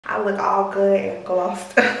I look all good and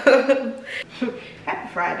glossed. Happy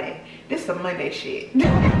Friday. This is some Monday shit.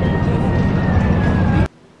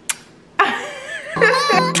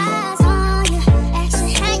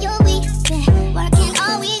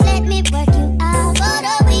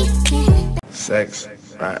 Sex?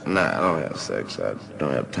 Nah, I don't have sex. I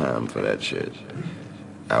don't have time for that shit.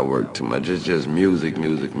 I work too much. It's just music,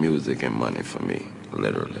 music, music, and money for me,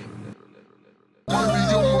 literally. Money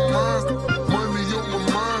on my mind, money on my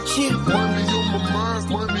mind, money on my mind,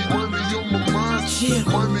 money on my mind,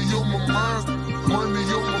 money on my mind, money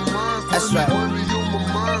on my mind. That's right. Money on my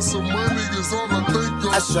mind, so money is all I think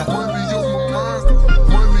of. That's right. Money on my mind,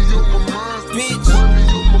 money on my mind, bitch. Money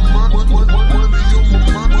on my mind, money on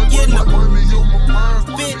my mind, you know. Money on my mind,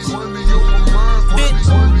 bitch. Money on my mind, bitch.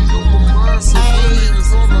 Money on my mind, so money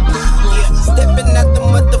is all I think of. Yeah, stepping out the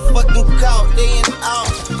motherfucking car, day and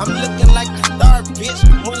out. I'm looking like a star, bitch.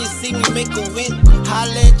 When you see me make a win,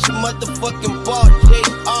 holla at your motherfucking ball,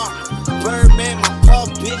 J.R. Birdman, my paw,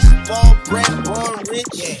 bitch. Ball, brand, born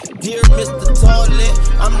rich. Dear Mr. Toilet,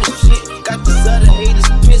 I'm the shit. Got these other haters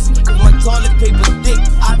pissed, cause my toilet paper thick,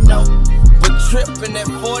 I know. But tripping at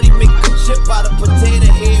 40, make a chip out of potato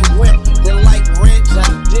head wet. Then like ranch, I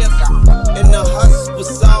dip. And the hustle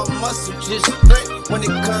was all muscle, just strength. When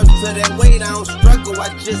it comes to that weight, I don't struggle, I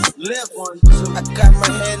just live on it. I got my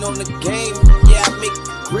hand on the game, yeah, I make the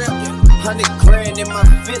grip. 100 grand in my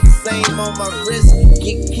fist, same on my wrist.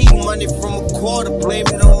 Get key money from a quarter, blame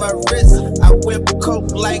it on my wrist. I whip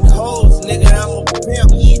coke like hoes, nigga, I'm a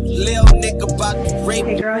pimp. Lil nigga about to rape.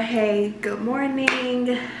 Hey girl, hey, good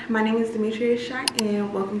morning. My name is DemetriusShyan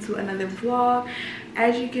and welcome to another vlog.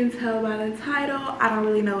 As you can tell by the title, I don't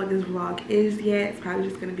really know what this vlog is yet. It's probably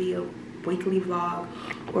just gonna be a weekly vlog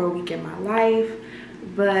or a week in my life.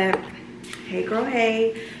 But hey girl,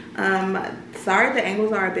 hey. Sorry the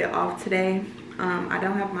angles are a bit off today. I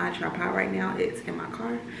don't have my tripod right now, it's in my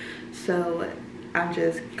car, so I'm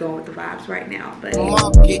just going with the vibes right now. But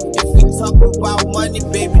market, if we talk about money,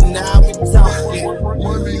 baby, now we talking. Money on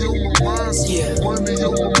my mind, yeah. Money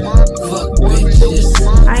on my mind, fuck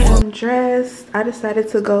bitches. I am dressed. I decided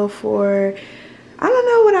to go for, I don't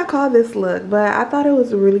know what I call this look, but I thought it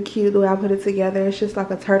was really cute the way I put it together. It's just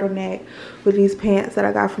like a turtleneck with these pants that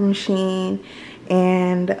I got from Shein.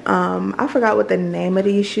 And I forgot what the name of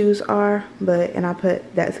these shoes are, and I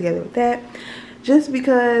put that together with that just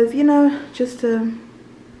because, you know, just to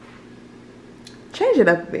change it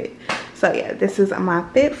up a bit. So yeah, this is my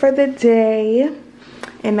fit for the day,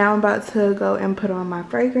 and now I'm about to go and put on my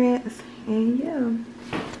fragrance, and yeah.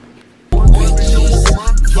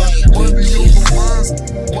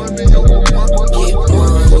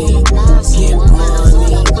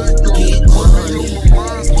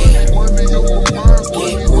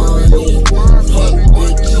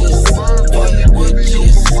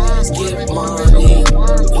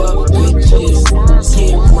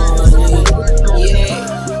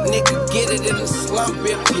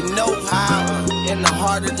 In the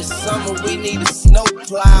heart of the summer, we need a snow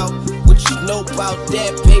plow. What you know about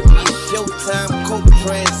that, baby? It's showtime. Coke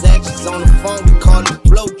transactions on the phone, we call it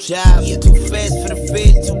blow job. Too fast for the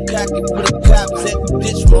feds, too cocky for the cops. At the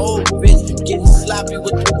ditch, my old bitch getting sloppy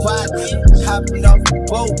with the pots. Hopping off the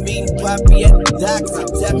boat, meeting Poppy at the docks. They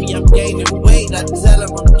tell me I'm gaining weight, I tell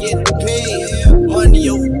them I'm getting paid.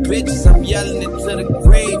 Money over bitches, I'm yelling it to the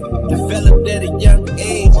grave. Developed at a young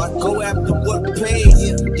age, I go after what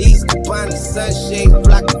pays. These combine the sunshade,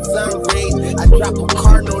 block the sun rays. I drop a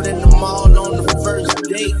car note in the mall on the first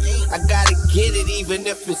date. I gotta get it even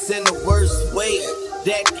if it's in the worst way.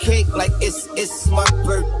 That cake like it's my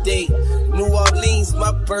birthday. New Orleans,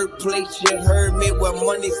 my birthplace. You heard me, where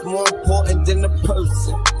money's more important than the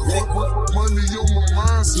person. Money on my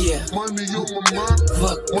mind, yeah. Money on my mind,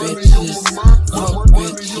 fuck bitches, fuck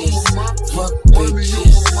bitches, fuck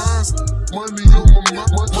bitches. Money on my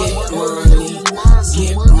mind, get money,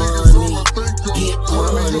 get money, get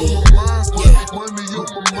money, yeah. Money on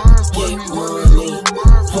my mind, get money,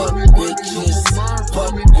 fuck bitches,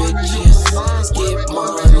 fuck bitches, get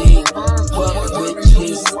money, fuck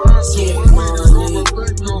bitches, get money.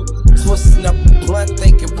 Twisting up a blunt,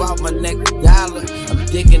 thinking about my next dollar. I'm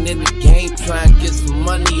digging in the game, trying to get some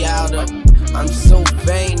money out of. I'm so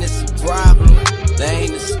vain, it's a problem. There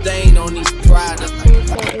ain't a stain on these products.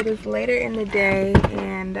 So it is later in the day,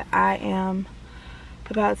 and I am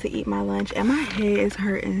about to eat my lunch, and my head is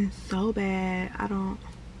hurting so bad. I don't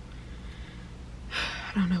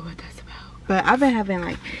know what that's about, but I've been having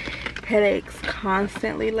like headaches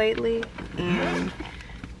constantly lately, and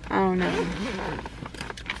I don't know.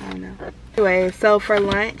 Anyway, so for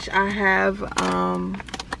lunch I have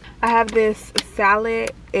this salad.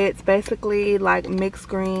 It's basically like mixed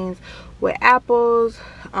greens with apples,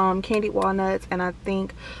 candied walnuts, and I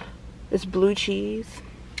think it's blue cheese.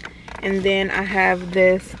 And then I have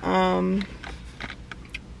this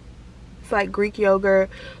it's like Greek yogurt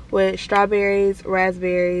with strawberries,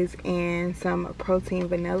 raspberries, and some protein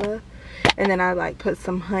vanilla. And then I like put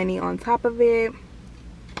some honey on top of it.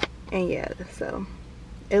 And yeah, so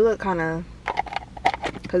it looked kind of,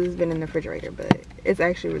 because it's been in the refrigerator, but it's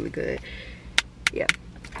actually really good. Yeah,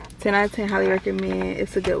 10 out of 10, highly recommend.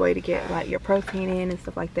 It's a good way to get like your protein in and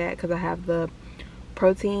stuff like that, because I have the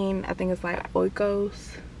protein, I think it's like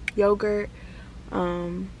Oikos yogurt,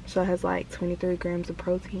 so it has like 23 grams of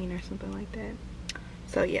protein or something like that.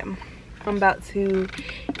 So yeah, I'm about to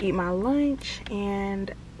eat my lunch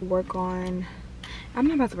and work on, I'm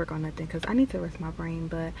not about to work on nothing because I need to rest my brain,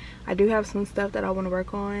 but I do have some stuff that I want to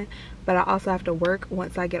work on, but I also have to work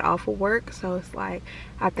once I get off of work. So it's like,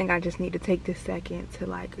 I think I just need to take this second to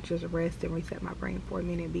like just rest and reset my brain for a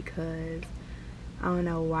minute, because I don't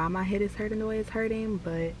know why my head is hurting the way it's hurting,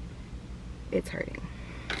 but it's hurting.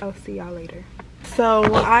 I'll see y'all later. So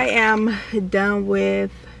I am done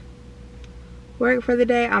with work for the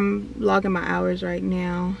day. I'm logging my hours right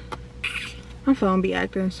now. My phone be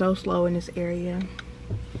acting so slow in this area.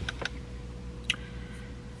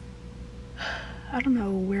 I don't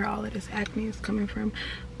know where all of this acne is coming from,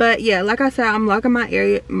 but yeah, like I said, I'm logging my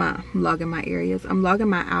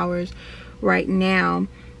hours right now.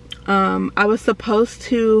 I was supposed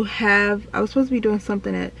to be doing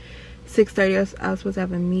something at 6:30. I was supposed to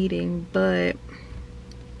have a meeting, but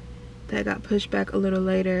that got pushed back a little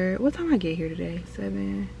later. What time I get here today?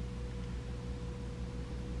 7.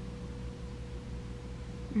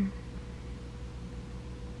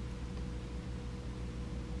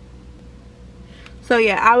 So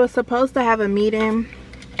yeah, I was supposed to have a meeting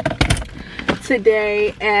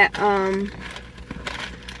today at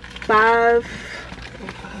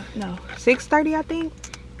 6:30, I think.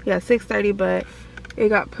 Yeah, 6:30, but it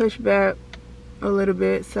got pushed back a little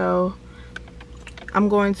bit, so I'm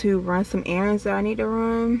going to run some errands that I need to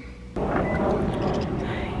run.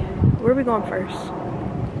 Where are we going first?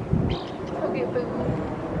 Okay, food.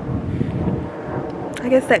 I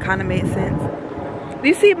guess that kind of made sense. Do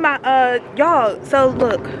you see my y'all? So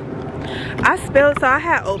look, so I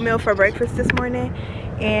had oatmeal for breakfast this morning,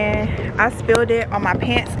 and I spilled it on my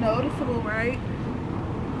pants. Noticeable, right?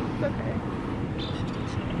 It's okay.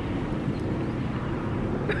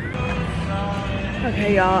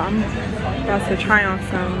 Okay, y'all, I'm about to try on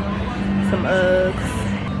some Uggs.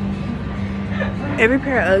 Every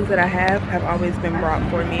pair of Uggs that I have always been brought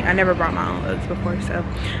for me. I never brought my own Uggs before, so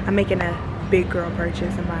I'm making a big girl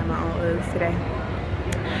purchase and buying my own Uggs today.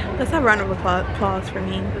 Let's have a round of applause for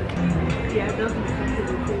me. Yeah, those are cool.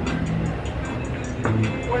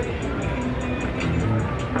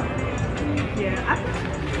 Yeah.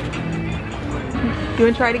 You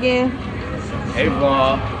wanna try it again? Hey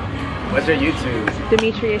vlog, what's your YouTube?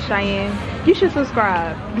 DemetriusShyan. You should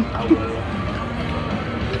subscribe. I will.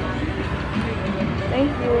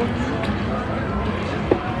 Thank you.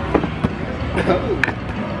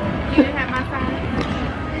 You didn't have my size?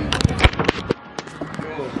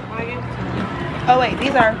 Oh wait,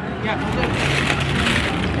 these are. Yeah.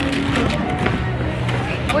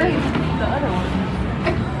 Where's the other one?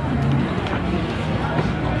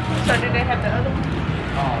 So did they have the other one?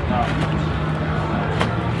 Oh no.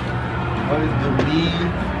 What is the D-E-M-E?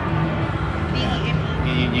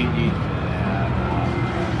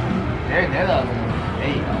 They're the other one. There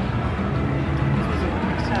you go.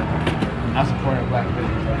 I support a black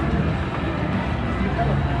business.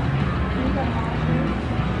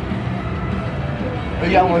 Oh,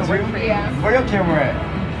 y'all want to? Yeah. Where your camera at?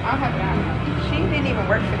 I'll have it out. She didn't even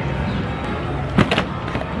work for this.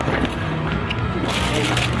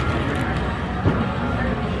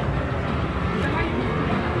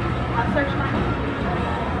 I searched my name.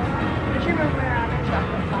 But you remember where I met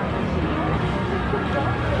chocolate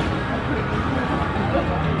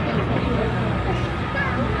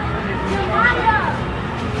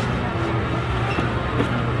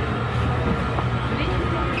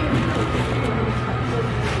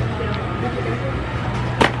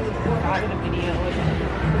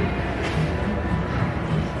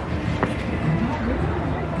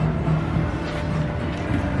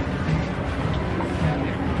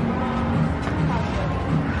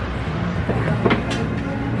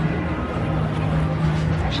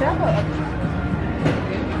Shut up.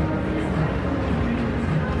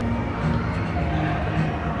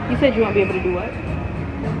 You said you won't be able to do what?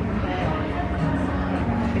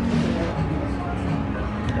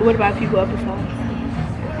 What about if you go up a size?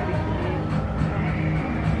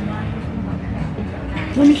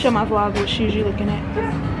 Let me show my vlog what shoes you looking at.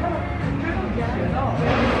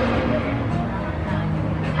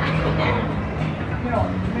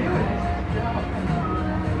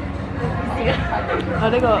 Oh,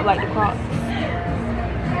 they go like the Crocs.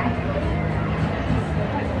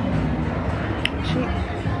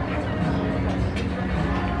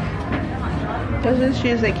 Those are the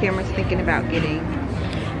shoes that Cameron's thinking about getting.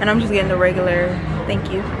 And I'm just getting the regular,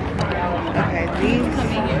 thank you. Okay, these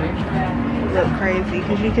look crazy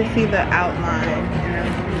because you can see the outline, you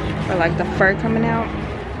know, or like the fur coming out.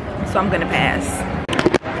 So I'm gonna pass.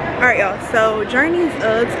 Alright y'all, so Journey's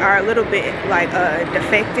Uggs are a little bit like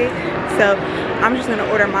defected. So I'm just gonna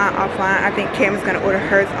order mine offline. I think Cameron's gonna order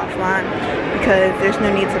hers offline because there's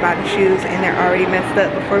no need to buy the shoes and they're already messed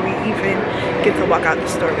up before we even get to walk out the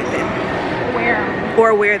store with them.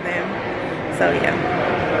 Wear them. So yeah.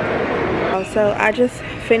 So I just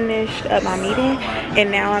finished up my meeting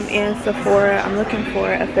and now I'm in Sephora. I'm looking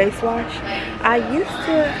for a face wash.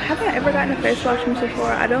 Have I ever gotten a face wash from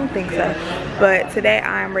Sephora? I don't think so. But today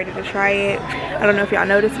I am ready to try it. I don't know if y'all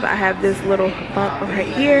noticed, but I have this little bump right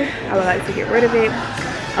here. I would like to get rid of it.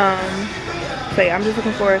 So yeah, I'm just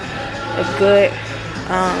looking for a good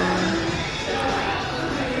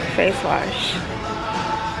face wash.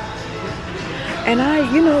 And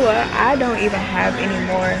you know what? I don't even have any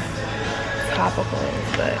more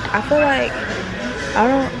topicals, but I feel like I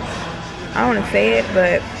don't want to say it,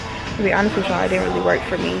 but to be honest with y'all, it didn't really work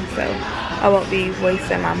for me, so I won't be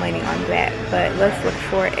wasting my money on that. But let's look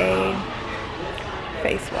for a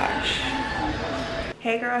face wash.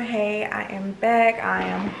 Hey girl, hey, I am back. I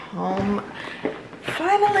am home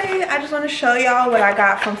finally. I just want to show y'all what I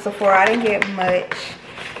got from Sephora. I didn't get much,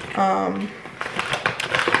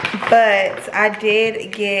 but I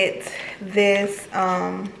did get this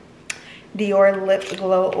Dior lip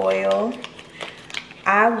glow oil.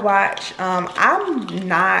 I'm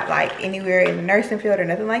not like anywhere in the nursing field or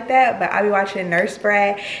nothing like that, but I be watching Nurse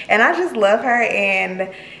Brad and I just love her, and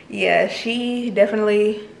yeah, she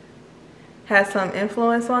definitely has some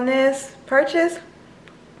influence on this purchase,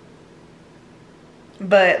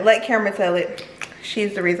 but let Cameron tell it.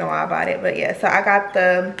 She's the reason why I bought it. But yeah, so I got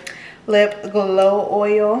the lip glow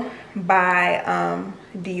oil by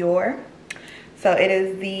Dior. So it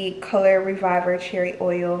is the Color Reviver Cherry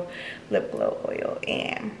Oil Lip Glow Oil.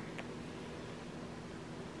 And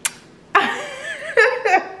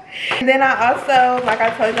then I also, like I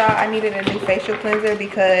told y'all, I needed a new facial cleanser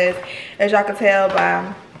because as y'all can tell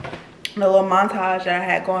by the little montage that I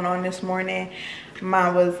had going on this morning,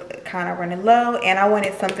 mine was kind of running low and I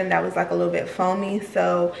wanted something that was like a little bit foamy.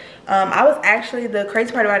 So I was actually, the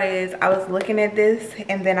crazy part about it is I was looking at this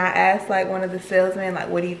and then I asked like one of the salesmen, like,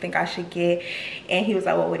 what do you think I should get? And he was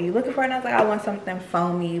like, well, what are you looking for? And I was like, I want something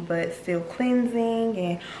foamy but still cleansing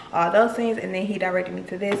and all those things. And then he directed me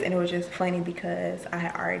to this, and it was just funny because I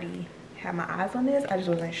had already had my eyes on this. I just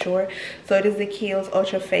wasn't sure. So it is the Kiehl's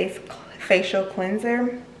Ultra Facial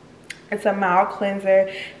Cleanser. It's a mild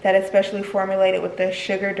cleanser that is specially formulated with the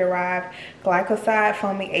sugar-derived glycoside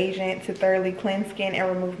foaming agent to thoroughly cleanse skin and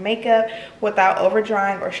remove makeup without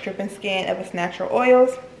overdrying or stripping skin of its natural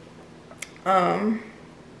oils. Yeah,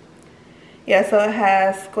 so it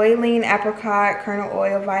has squalene, apricot, kernel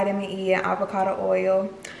oil, vitamin E, and avocado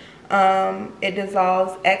oil. It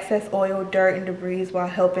dissolves excess oil, dirt, and debris while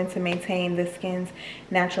helping to maintain the skin's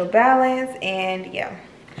natural balance. And yeah.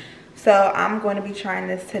 So I'm going to be trying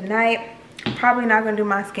this tonight. Probably not going to do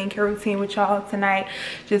my skincare routine with y'all tonight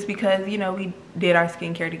just because, you know, we did our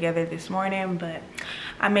skincare together this morning. But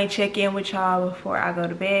I may check in with y'all before I go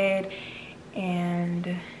to bed.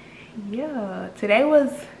 And yeah, today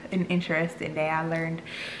was an interesting day. I learned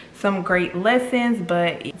some great lessons,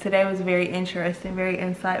 but today was very interesting, very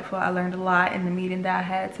insightful. I learned a lot in the meeting that I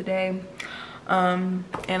had today. And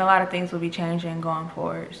a lot of things will be changing going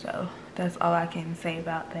forward. So that's all I can say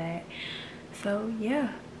about that. So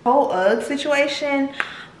yeah, whole UGG situation.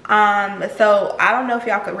 So I don't know if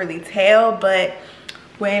y'all could really tell, but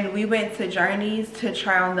when we went to Journeys to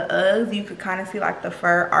try on the Uggs, you could kind of see like the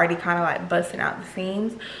fur already kind of like busting out the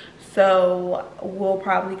seams. So we'll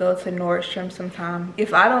probably go to Nordstrom sometime.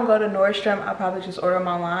 If I don't go to Nordstrom, I'll probably just order them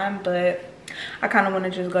online, but I kind of want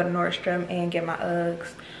to just go to Nordstrom and get my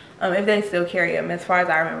Uggs. If they still carry them. As far as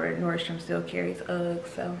I remember, Nordstrom still carries Uggs.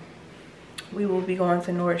 So we will be going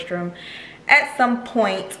to Nordstrom at some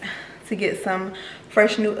point to get some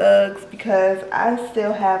fresh new Uggs, because I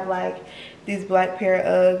still have like these black pair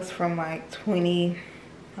of Uggs from like 20,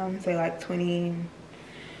 I want to say like 20,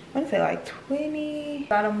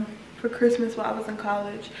 got them for Christmas while I was in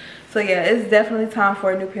college. So yeah, it's definitely time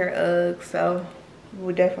for a new pair of Uggs. So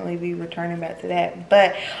we'll definitely be returning back to that.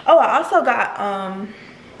 But oh, I also got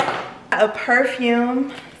a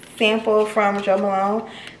perfume sample from Jo Malone,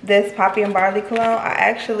 this Poppy and Barley cologne.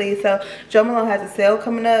 So Jo Malone has a sale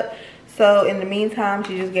coming up, so in the meantime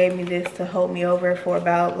she just gave me this to hold me over for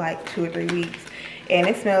about like 2 or 3 weeks, and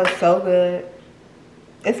it smells so good.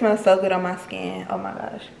 It smells so good on my skin. Oh my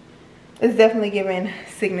gosh, it's definitely giving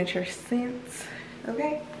signature scents.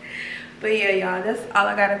 Okay, but yeah, y'all, that's all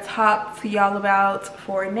I gotta talk to y'all about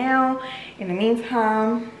for now. In the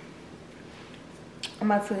meantime,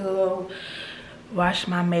 I'm about to wash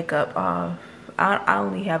my makeup off. I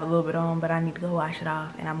only have a little bit on, but I need to go wash it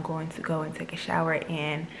off, and I'm going to go and take a shower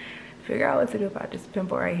and figure out what to do about this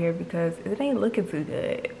pimple right here, because it ain't looking too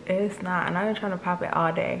good. It's not, and I've been trying to pop it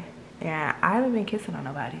all day. Yeah, I haven't been kissing on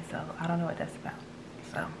nobody, so I don't know what that's about.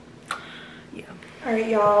 So yeah. All right,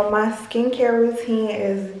 y'all, my skincare routine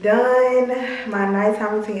is done. My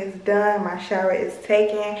nighttime routine is done. My shower is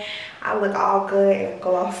taken. I look all good and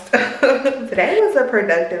glossed. Today was a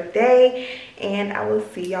productive day, and I will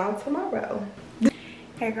see y'all tomorrow.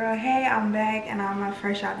 Hey girl, hey, I'm back, and I'm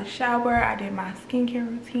fresh out the shower. I did my skincare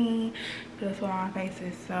routine. This one on my face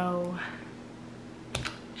is so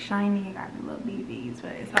shiny. I got the little BBs,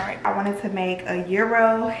 but it's all right. I wanted to make a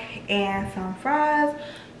gyro and some fries,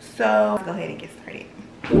 so let's go ahead and get started.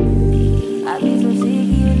 I be so sick of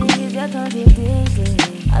you niggas that contradiction.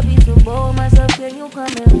 I be so bold myself, can you come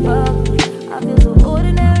and fuck me? I feel so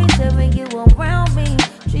ordinary, never get one around me.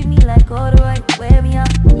 Treat me like all the right, wear me out.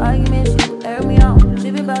 Arguments, you air me out.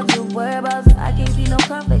 Tripping about your whereabouts. I can't see no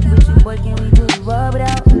conflict with you, boy, can we just rub it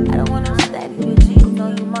out? I don't want no steady with you, you know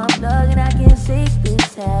you my plug, and I can't shake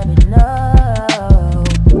this habit, no.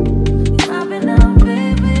 I've been out,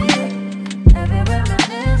 baby. Every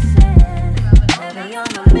reminiscing, every on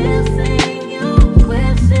the missing. You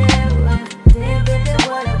wish it was different than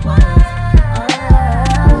what it was.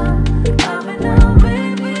 I've been out,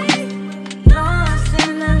 baby. Lost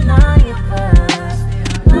in the night past.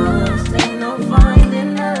 Lost, ain't no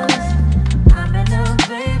finding us. I've been out,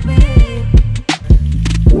 baby.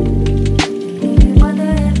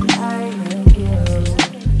 Wonder if I love you.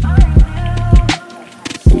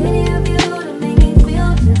 City of you to make me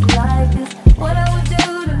feel just like this. What I would do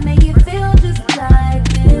to make you feel just like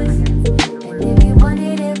this. And if you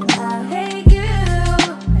wondered if I hate you,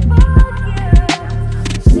 fuck you.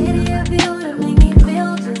 City of you to make me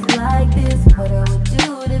feel just like this. What I would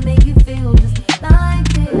do to make you feel just like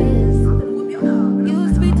this.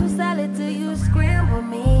 Used to be too solid till you scramble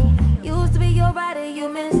me. Used to be your rider, you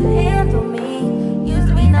mishandle me. Used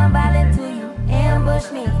to be non-violent till you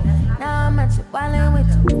ambush me. Now I'm at your wildin' with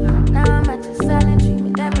you. Now I'm at your silent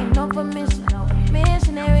treatment. That mean no permission.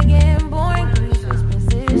 Missionary getting boring. You switch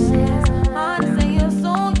positions. Hard to say your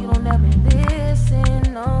soul, you don't ever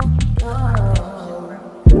listen. No.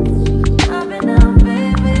 I've been out,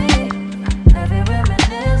 baby. Every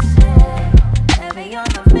reminiscing, every on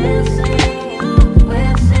the missing. You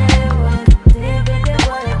wish it was different than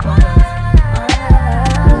what it was.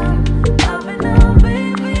 I've been out,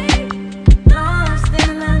 baby. Lost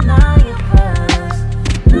in the night past.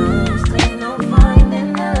 Lost, ain't no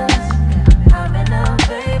finding us. I've been out,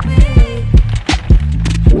 baby.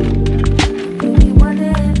 You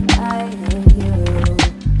wonder if I love you.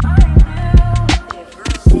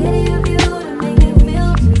 City of you to make me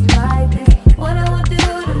feel just like this. What I would do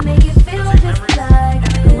to make you feel just like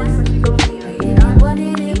this. I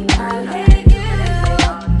wondered if I hate you.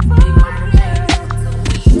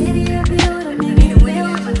 City of you to make me feel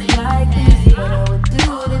just like this. What I would do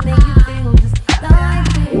to make you feel just like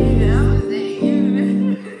this.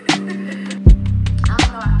 I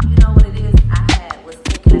don't know, you know what it is I had was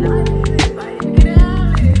thinking about it.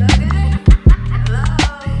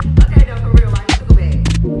 Okay, no, for real, like, go back.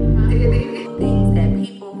 Things that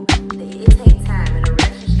people, it takes time in a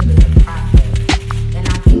relationship is a process. And I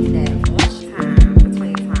think that much time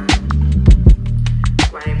between time,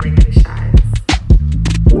 why they breaking the shots.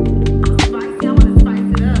 I'm spicy, I want to spice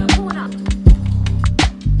it up. Pull it up.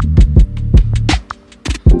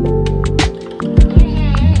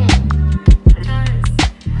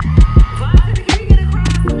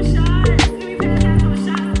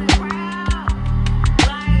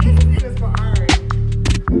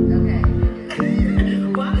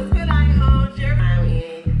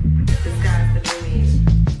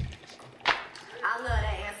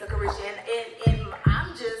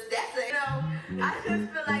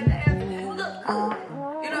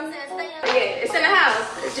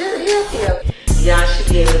 Y'all should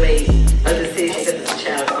be able to make a decision because it's a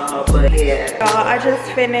child call, but yeah. I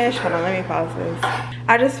just finished, hold on, let me pause this.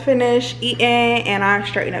 I just finished eating and I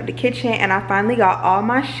straightened up the kitchen and I finally got all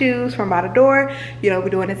my shoes from by the door. You know, we're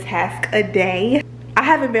doing a task a day. I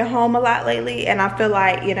haven't been home a lot lately and I feel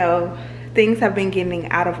like, you know, things have been getting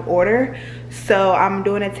out of order. So I'm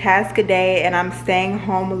doing a task a day and I'm staying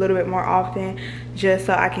home a little bit more often just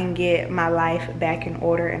so I can get my life back in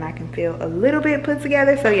order and I can feel a little bit put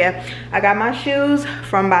together. So yeah, I got my shoes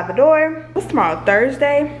from by the door. What's tomorrow?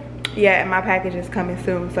 Thursday? Yeah, and my package is coming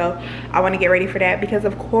soon, so I want to get ready for that because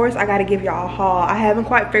of course I got to give y'all a haul. I haven't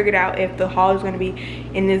quite figured out if the haul is going to be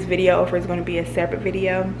in this video or if it's going to be a separate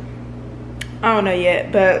video. I don't know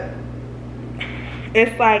yet, but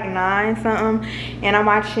it's like 9 something and I'm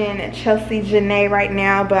watching Chelsea Janae right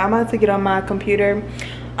now, but I'm about to get on my computer.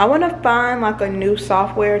 I want to find like a new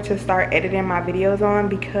software to start editing my videos on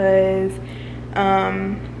because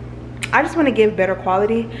I just want to give better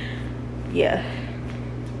quality. Yeah,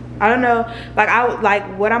 I don't know, like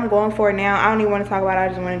what I'm going for now, I don't even want to talk about it, I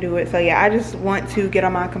just want to do it. So yeah, I just want to get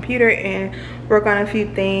on my computer and work on a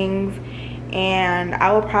few things and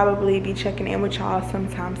I will probably be checking in with y'all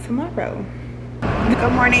sometime tomorrow.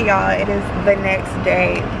 Good morning, y'all. It is the next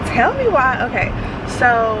day. Tell me why. Okay,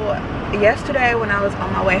 so yesterday when I was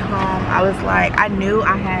on my way home, I was like, I knew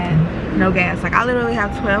I had no gas. Like I literally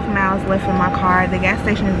have 12 miles left in my car. The gas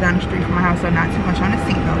station is down the street from my house, so not too much on the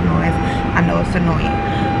seatbelt noise. I know it's annoying,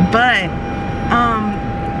 but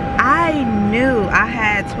I knew I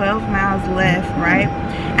had 12 miles left, right?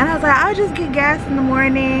 And I was like, I'll just get gas in the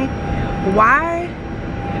morning. Why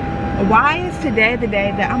is today the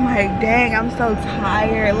day that I'm like, dang, I'm so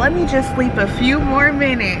tired, let me just sleep a few more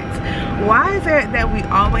minutes? Why is it that we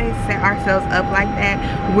always set ourselves up like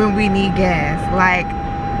that when we need gas? Like,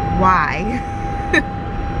 why?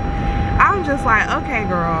 I'm just like, okay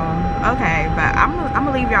girl, okay, but I'm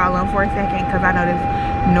gonna leave y'all alone for a second because I know this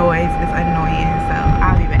noise is annoying, so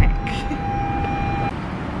I'll be back.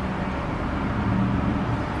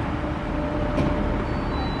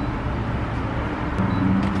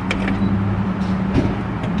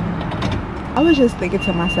 I was just thinking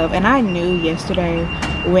to myself, and I knew yesterday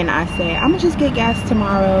when I said I'm gonna just get gas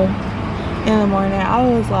tomorrow in the morning, I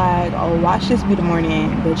was like, oh, watch this be the morning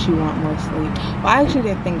that you want more sleep. Well, I actually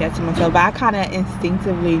didn't think that to myself, but I kind of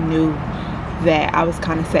instinctively knew that I was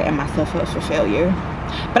kind of setting myself up for failure.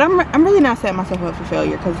 But I'm really not setting myself up for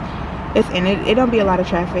failure because it don't be a lot of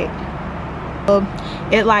traffic.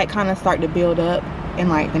 It like kind of start to build up in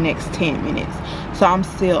like the next 10 minutes, so I'm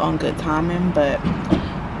still on good timing. But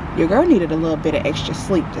your girl needed a little bit of extra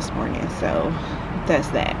sleep this morning, so that's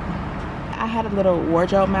that. I had a little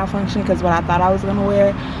wardrobe malfunction because what I thought I was gonna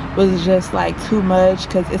wear was just like too much,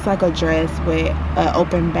 because it's like a dress with an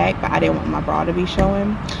open back, but I didn't want my bra to be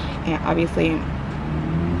showing, and obviously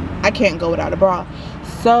I can't go without a bra.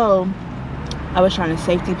 So I was trying to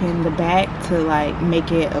safety pin the back to like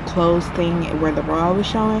make it a closed thing where the bra was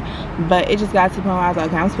showing, but it just got to the point where I was like,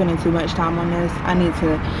 okay, I'm spending too much time on this. I need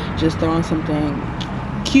to just throw on something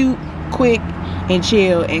cute, quick, and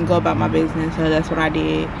chill and go about my business. So that's what I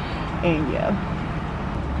did, and yeah.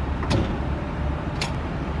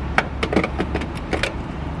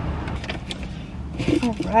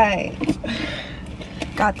 All right,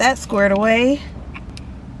 got that squared away.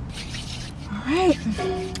 All right,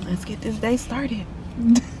 let's get this day started.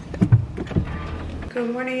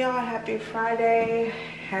 Good morning, y'all. Happy Friday.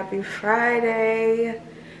 Happy Friday.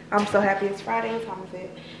 I'm so happy it's Friday. What time is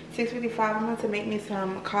it? 6:55. I'm about to make me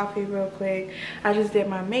some coffee real quick. I just did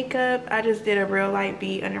my makeup. I just did a real light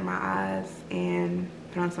beat under my eyes and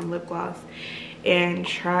put on some lip gloss and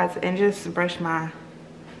tried to, and just brush my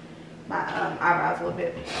eyebrows a little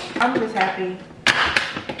bit. I'm just happy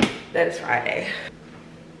that it's Friday.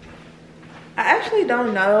 I actually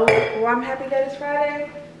don't know why I'm happy that it's Friday,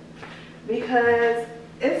 because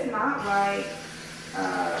it's not like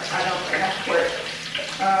I don't have to work.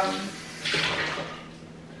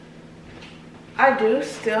 I do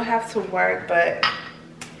still have to work, but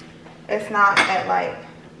it's not at like,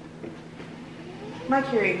 my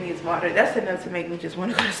Keurig needs water. That's enough to make me just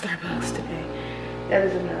want to go to Starbucks today. That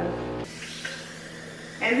is enough.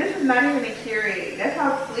 And this is not even a Keurig. That's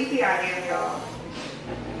how sleepy I am, y'all.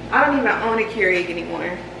 I don't even own a Keurig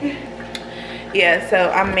anymore. Yeah, so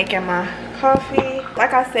I'm making my coffee.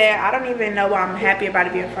 Like I said, I don't even know why I'm happy about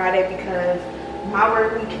it being Friday, because my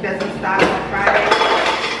work week doesn't stop on Friday.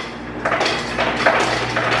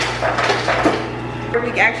 Work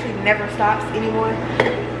week actually never stops anymore.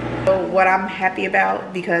 So what I'm happy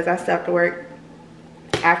about, because I still have to work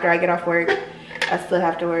after I get off work, I still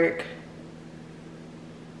have to work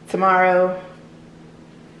tomorrow,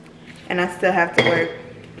 and I still have to work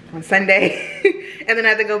on Sunday, and and then I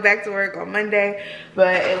have to go back to work on Monday.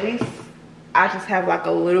 But at least I just have like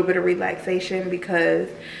a little bit of relaxation because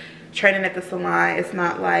training at the salon, it's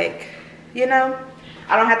not like, you know,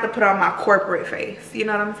 I don't have to put on my corporate face, you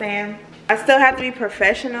know what I'm saying? I still have to be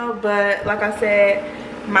professional, but like I said,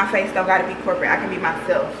 my face don't gotta be corporate. I can be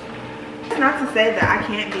myself. It's not to say that I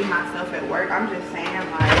can't be myself at work. I'm just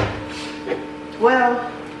saying, like, well,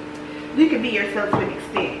 you can be yourself to an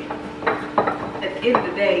extent. At the end of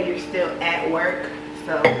the day, you're still at work.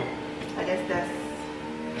 So I guess that's,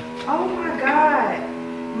 oh my God.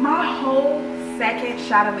 My whole second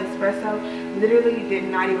shot of espresso literally did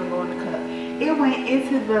not even go in the cup. It went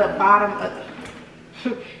into the bottom of,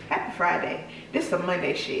 happy Friday. This is some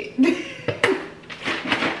Monday shit.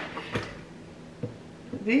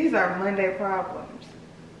 These are Monday problems.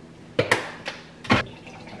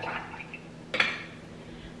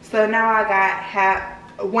 So now I got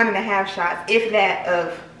 1.5 shots, if that,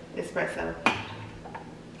 of espresso.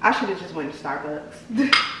 I should have just went to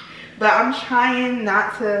Starbucks. But I'm trying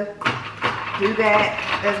not to do that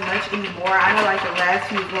as much anymore. I know like the last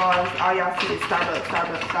few vlogs, all y'all see is Starbucks,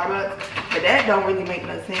 Starbucks, Starbucks. But that don't really make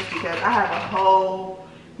no sense because I have a whole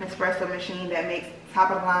Nespresso machine that makes top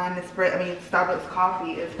of the line Starbucks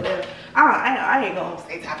coffee as well. I ain't gonna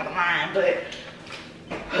say top of the line, but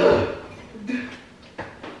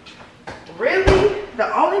really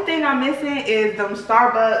the only thing I'm missing is them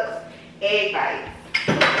Starbucks egg bites.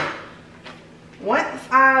 Once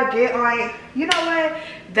I get like, you know what,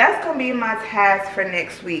 that's gonna be my task for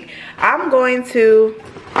next week. I'm going to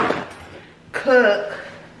cook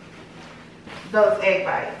those egg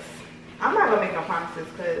bites. I'm not gonna make no promises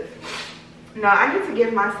because no, I need to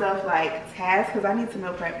give myself like tasks because I need to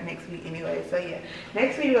meal prep next week anyway. So yeah,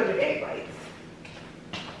 next week we're gonna do egg bites.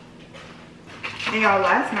 And y'all,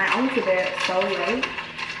 last night I went to bed so late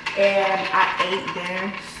and I ate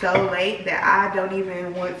dinner so late that I don't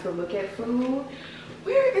even want to look at food.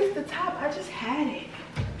 Where is the top? I just had it.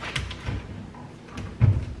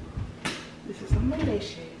 This is some Monday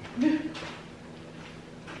shit.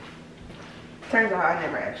 Turns out I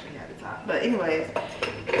never actually had the top. But anyways,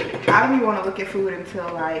 I don't even want to look at food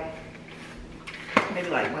until like maybe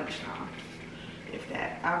like lunchtime, if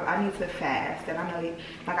that. I need to fast, and I know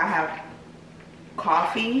like I have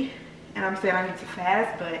coffee and I'm saying I need to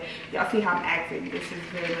fast, but y'all see how I'm acting. This is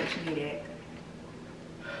very much needed.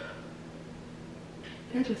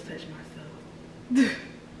 I just touched myself.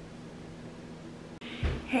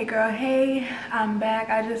 Hey girl, hey, I'm back.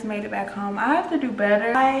 I just made it back home. I have to do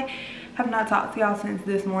better. I have not talked to y'all since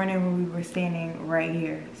this morning when we were standing right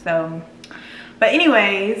here. So, but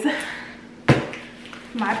anyways,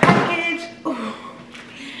 my package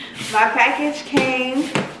came,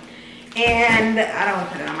 and I don't want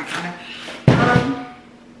to put it on my counter.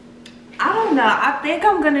 I don't know. I think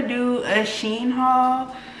I'm gonna do a Shein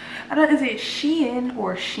haul. Is it Shein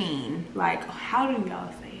or Sheen? Like, how do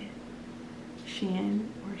y'all say it? Shein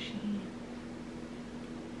or Sheen?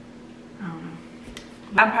 I don't know.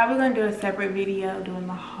 I'm probably gonna do a separate video doing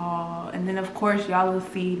the haul, and then of course y'all will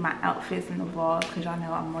see my outfits in the vlog because y'all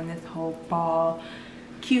know I'm on this whole fall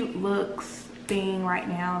cute looks thing right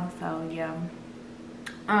now. So yeah,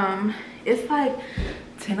 it's like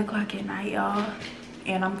 10 o'clock at night, y'all,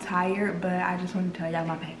 and I'm tired, but I just want to tell y'all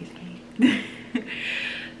my package came.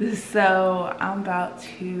 So I'm about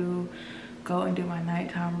to go and do my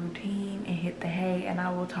nighttime routine and hit the hay, and I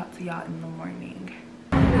will talk to y'all in the morning.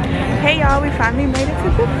 Hey y'all, we finally made it to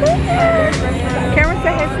the food. Cameron,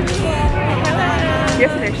 say hey to me.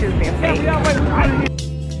 Yesterday she was being fake.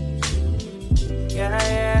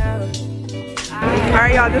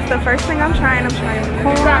 Alright y'all, this is the first thing I'm trying. I'm trying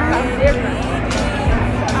corn.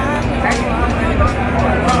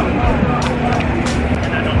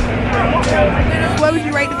 What would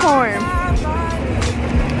you rate the corn?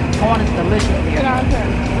 Corn is delicious here. 10 out of 10.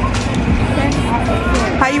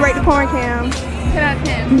 How you rate the corn, Cam? 10 out of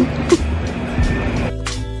 10.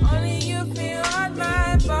 Only you feel on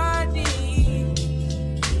my body.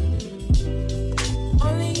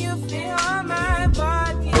 Only you feel on my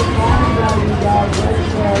body.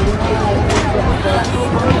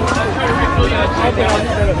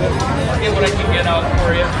 I'll get what I can get out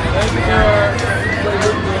for you.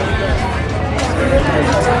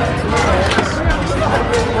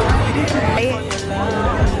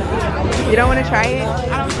 You don't want to try it?